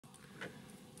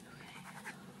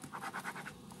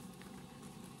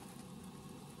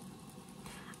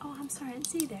I'm sorry, I didn't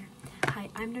see you there. Hi,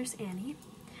 I'm Nurse Annie.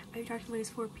 Are you talking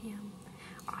ladies 4 p.m.?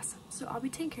 Awesome. So I'll be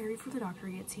taking care of you before the doctor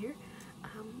gets here.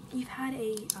 You've had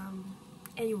a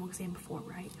annual exam before,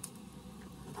 right?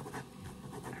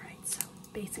 Alright, so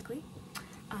basically,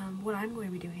 what I'm going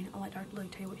to be doing, I'll let Dr. Lily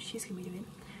tell you what she's going to be doing.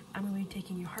 I'm going to be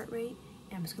taking your heart rate,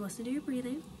 and I'm just going to listen to your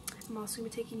breathing. I'm also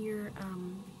going to be taking your,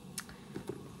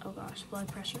 blood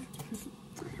pressure.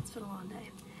 It's been a long day.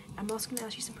 I'm also going to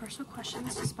ask you some personal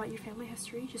questions just about your family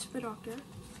history, just for the doctor.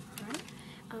 Alright?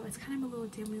 It's kind of a little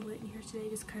dimly lit in here today,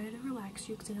 just kind of to relax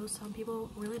you, because I know some people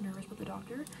are really nervous with the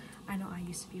doctor. I know I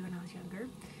used to be when I was younger,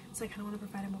 so I kind of want to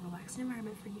provide a more relaxed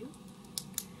environment for you.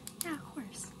 Yeah, of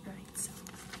course. Alright, so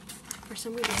first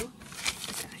thing we do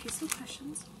is ask you some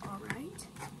questions. Alright.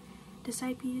 Does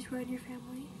diabetes run in your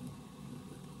family?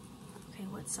 Okay,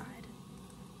 what side?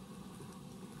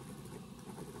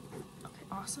 Okay,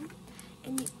 awesome.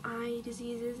 Any eye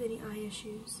diseases, any eye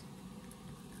issues?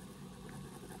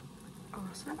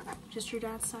 Awesome. Just your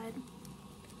dad's side?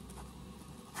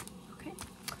 Okay.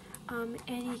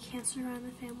 Any cancer around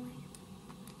the family?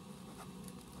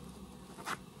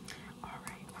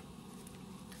 Alright.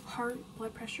 Heart,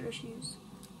 blood pressure issues?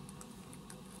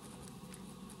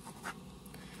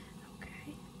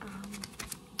 Okay.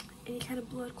 Any kind of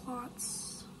blood clots?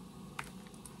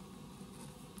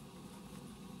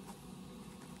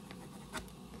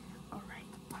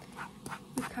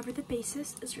 We've covered the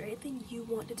basis. Is there anything you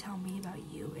want to tell me about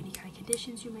you? Any kind of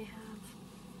conditions you may have?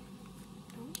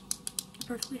 No? You're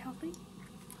perfectly healthy?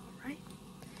 Alright.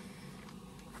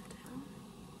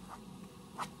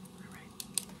 Alright.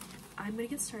 I'm gonna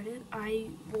get started. I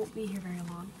won't be here very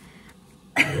long.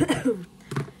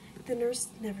 The nurse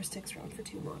never sticks around for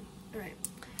too long. Alright.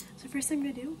 So first thing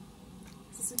I'm gonna do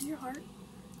is listen to your heart.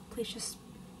 Please just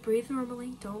breathe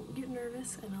normally. Don't get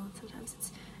nervous. I know that sometimes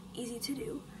it's easy to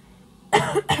do.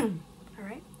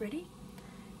 Alright, ready?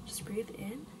 Just breathe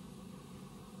in,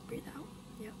 breathe out.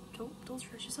 Yep, don't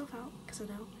stress yourself out, because I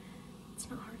know it's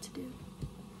not hard to do.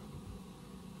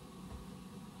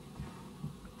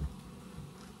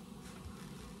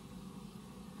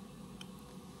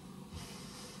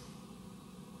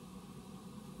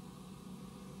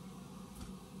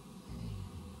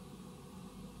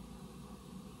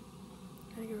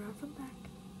 Gotta go around from the back.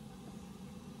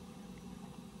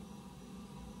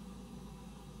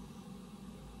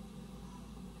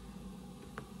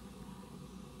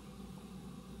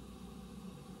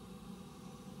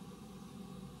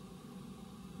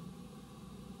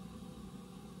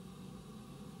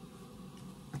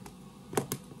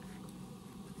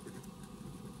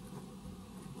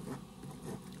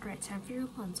 Alright, time for your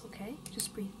lungs, okay?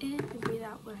 Just breathe in and breathe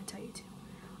out when I tell you to.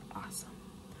 Awesome.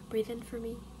 Breathe in for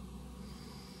me.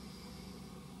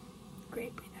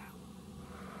 Great, breathe out.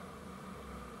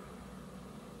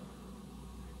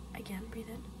 Again, breathe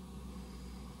in.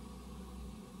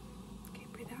 Okay,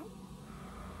 breathe out.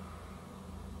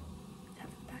 Tap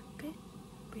it back, okay?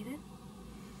 Breathe in.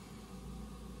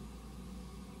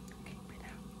 Okay, breathe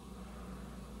out.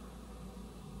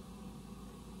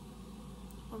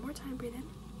 One more time, breathe in.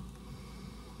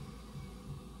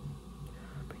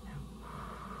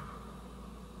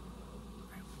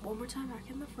 One more time back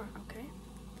in the front, okay?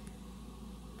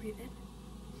 Breathe in.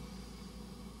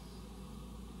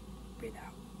 Breathe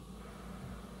out.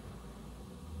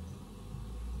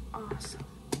 Awesome.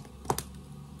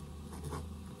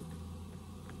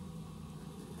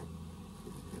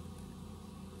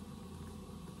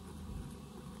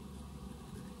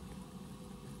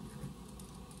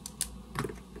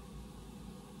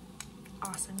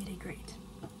 Awesome, you did great.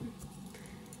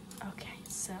 Okay,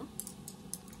 so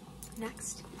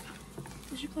next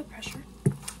is your blood pressure.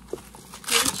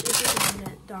 Which is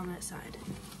your dominant side?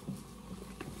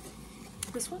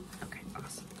 This one? Okay,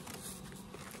 awesome.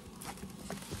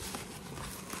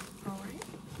 Alright.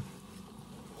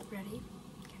 Ready?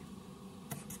 Okay.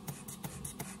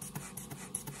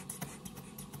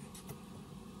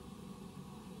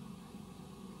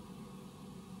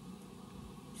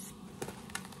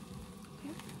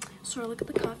 So I look at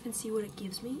the cuff and see what it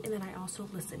gives me, and then I also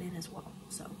listen in as well.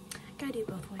 So gotta do it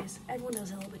both ways. Everyone does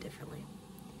it a little bit differently.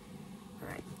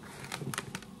 Alright.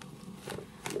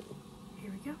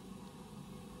 Here we go.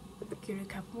 Give it a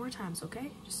couple more times, okay?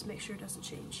 Just make sure it doesn't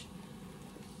change.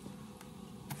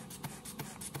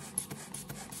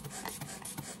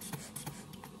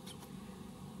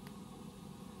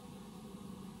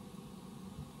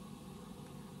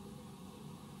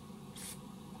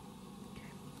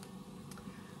 Okay.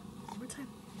 One more time.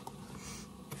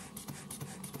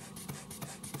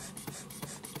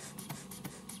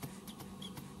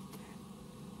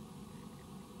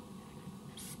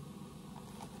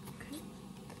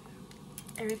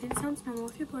 Everything sounds normal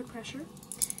with your blood pressure.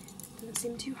 Doesn't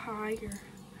seem too high or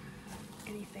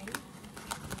anything.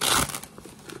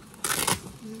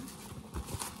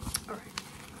 Alright.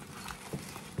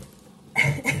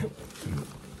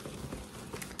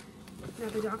 Now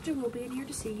the doctor will be in here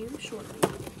to see you shortly.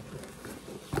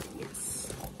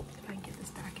 Yes. If I can get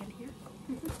this back in here.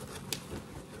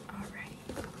 Alrighty.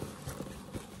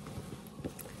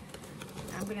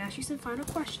 I'm going to ask you some final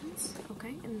questions,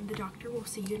 okay? And the doctor will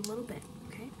see you in a little bit,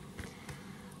 okay?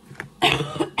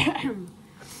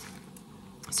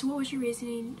 So what was your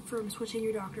reasoning for switching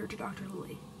your doctor to Dr.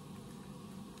 Lilly?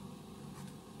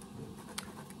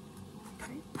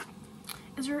 Okay.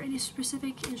 Is there any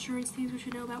specific insurance things we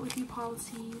should know about with you,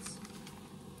 policies?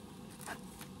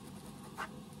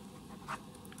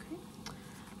 Okay.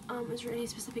 Is there any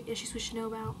specific issues we should know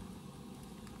about?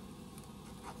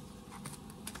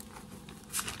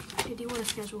 Okay, do you want to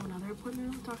schedule another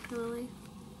appointment with Dr. Lilly?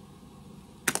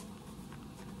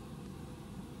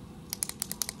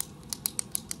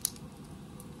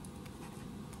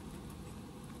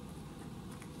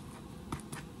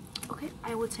 Okay,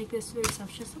 I will take this to the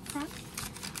receptionist up front.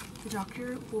 The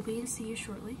doctor will be in to see you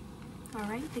shortly.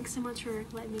 Alright, thanks so much for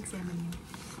letting me examine you.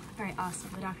 Alright,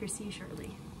 awesome. The doctor will see you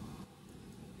shortly.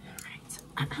 Alright.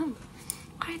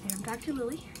 Hi there, I'm Dr.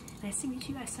 Lilly. Nice to meet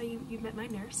you. I saw you met my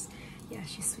nurse. Yeah,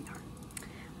 she's a sweetheart.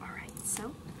 Alright,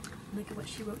 so look at what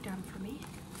she wrote down for me.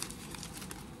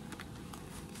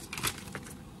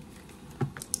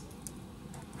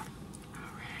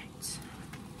 Alright.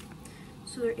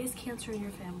 So there is cancer in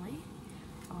your family.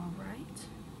 Alright.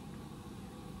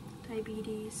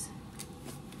 Diabetes.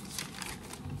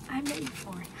 I've met you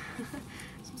before. So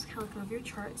I'm just kind of looking over your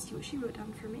chart, see what she wrote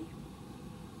down for me.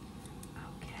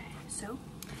 Okay, so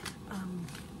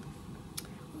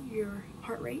your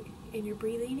heart rate and your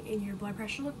breathing and your blood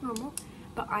pressure look normal,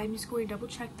 but I'm just going to double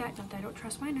check that. Not that I don't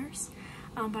trust my nurse,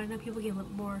 but I know people get a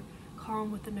little more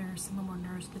calm with the nurse and a little more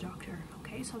nervous with the doctor.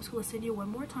 Okay, so I'm just going to listen to you one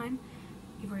more time.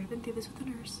 You've already been through this with the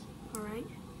nurse. Alright?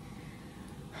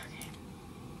 Okay.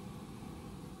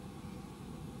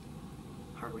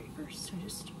 Heart rate first, so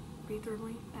just breathe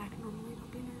normally, back normally,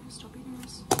 don't be nervous, don't be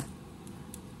nervous.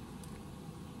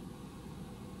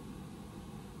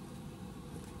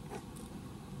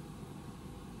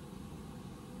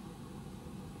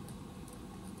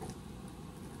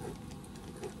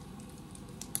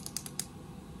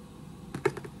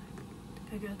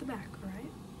 I go at the back, alright?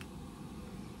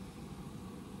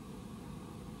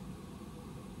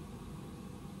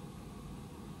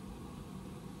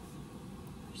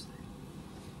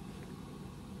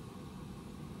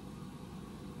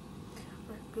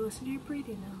 Alright, go listen to your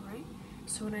breathing now, right?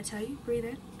 So when I tell you, breathe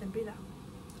in, then breathe out.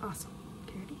 Awesome.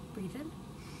 Okay, ready? Breathe in.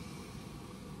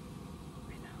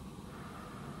 Breathe out.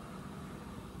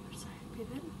 Other side.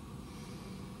 Breathe in.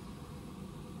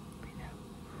 Breathe out.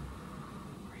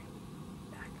 Alright,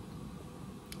 back.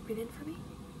 Breathe in for me.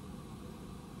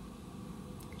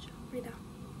 Good job. Breathe out.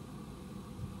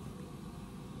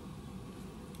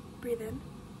 Breathe in.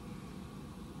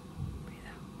 Breathe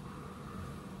out.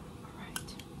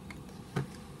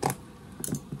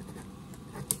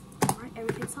 Alright,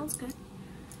 everything sounds good.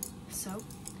 So,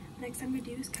 next time we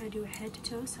do is kind of do a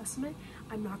head-to-toe assessment.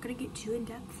 I'm not going to get too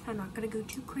in-depth. I'm not going to go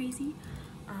too crazy.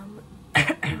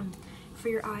 For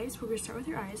your eyes, we're going to start with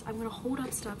your eyes. I'm going to hold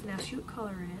up stuff and ask you what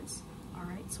color it is.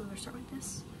 Alright, so we're going to start with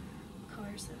this. What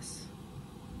color is this?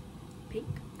 Pink.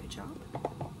 Good job.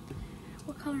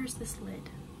 What color is this lid?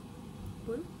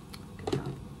 Blue. Good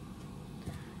job.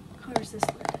 What color is this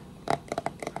lid?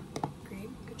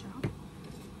 Green. Good job.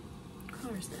 What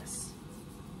color is this?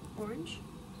 Orange.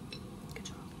 Good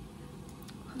job.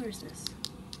 What color is this?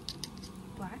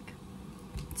 Black.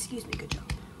 Excuse me. Good job.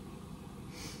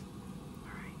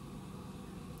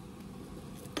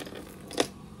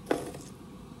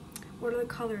 What are the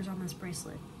colors on this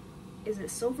bracelet? Is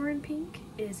it silver and pink?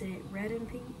 Is it red and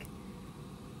pink?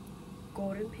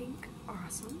 Gold and pink?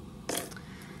 Awesome.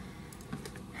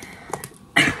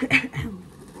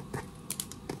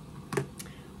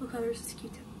 What color is this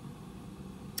Q-tip?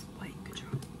 White. Good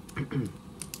job. I'm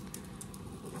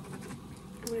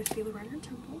going to feel around your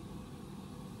temple.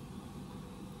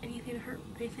 Anything hurt?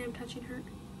 Anything I'm touching hurt?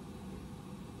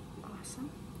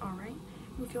 Awesome. Alright.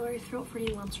 You feel your throat for any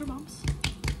lumps or bumps?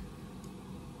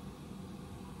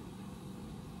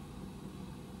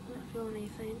 Feel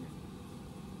anything?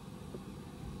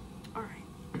 Alright.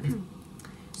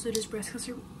 So does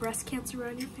breast cancer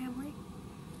run in your family?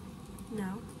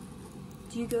 No.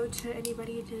 Do you go to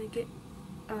anybody to get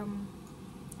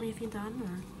anything done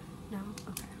or no?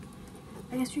 Okay.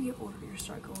 I guess you get older, you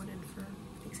start going in for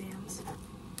exams.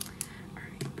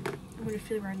 Alright. I'm going to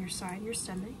feel around your side and your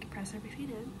stomach. Press every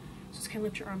feet in. So just kind of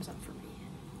lift your arms up for me.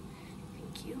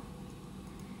 Thank you.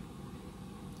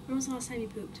 When was the last time you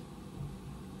pooped?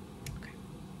 Okay.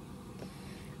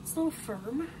 It's a little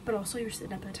firm, but also you're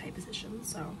sitting up in a tight position,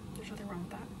 so there's nothing wrong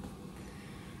with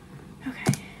that.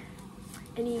 Okay.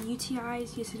 Any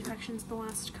UTIs, yeast infections in the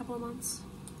last couple of months?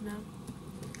 No?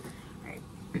 Alright.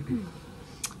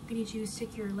 I need you to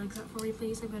stick your legs out for me,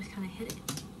 please. I'm going to kind of hit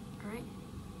it. Alright?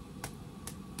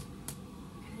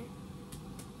 Okay.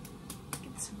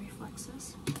 Get some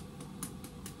reflexes.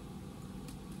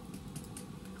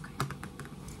 Okay.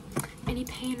 Any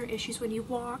pain or issues when you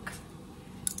walk?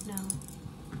 No.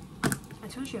 I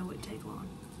told you I wouldn't take long.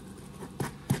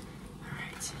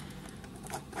 Alright.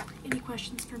 Any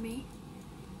questions for me?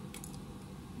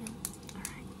 No?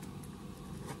 Alright.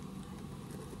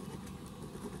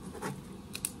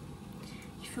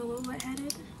 You feel a little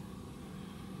lightheaded?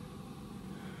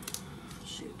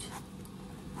 Shoot.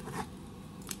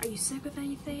 Are you sick with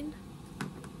anything?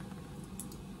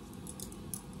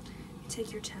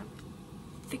 Take your temp.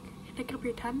 Pick up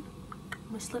your tongue. I'm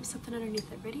gonna slip something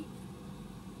underneath it. Ready?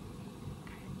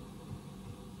 Okay.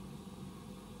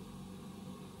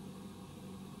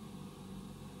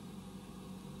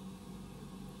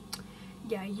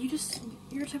 Yeah,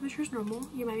 your temperature is normal.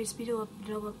 You might just be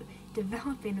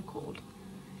developing a cold.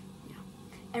 Yeah.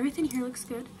 Everything here looks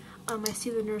good. I see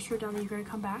the nurse wrote down that you're going to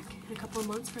come back in a couple of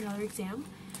months for another exam.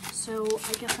 So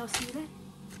I guess I'll see you then.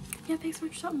 Yeah, thanks so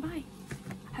much for stopping by.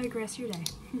 Have a great rest of your day.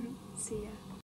 See ya.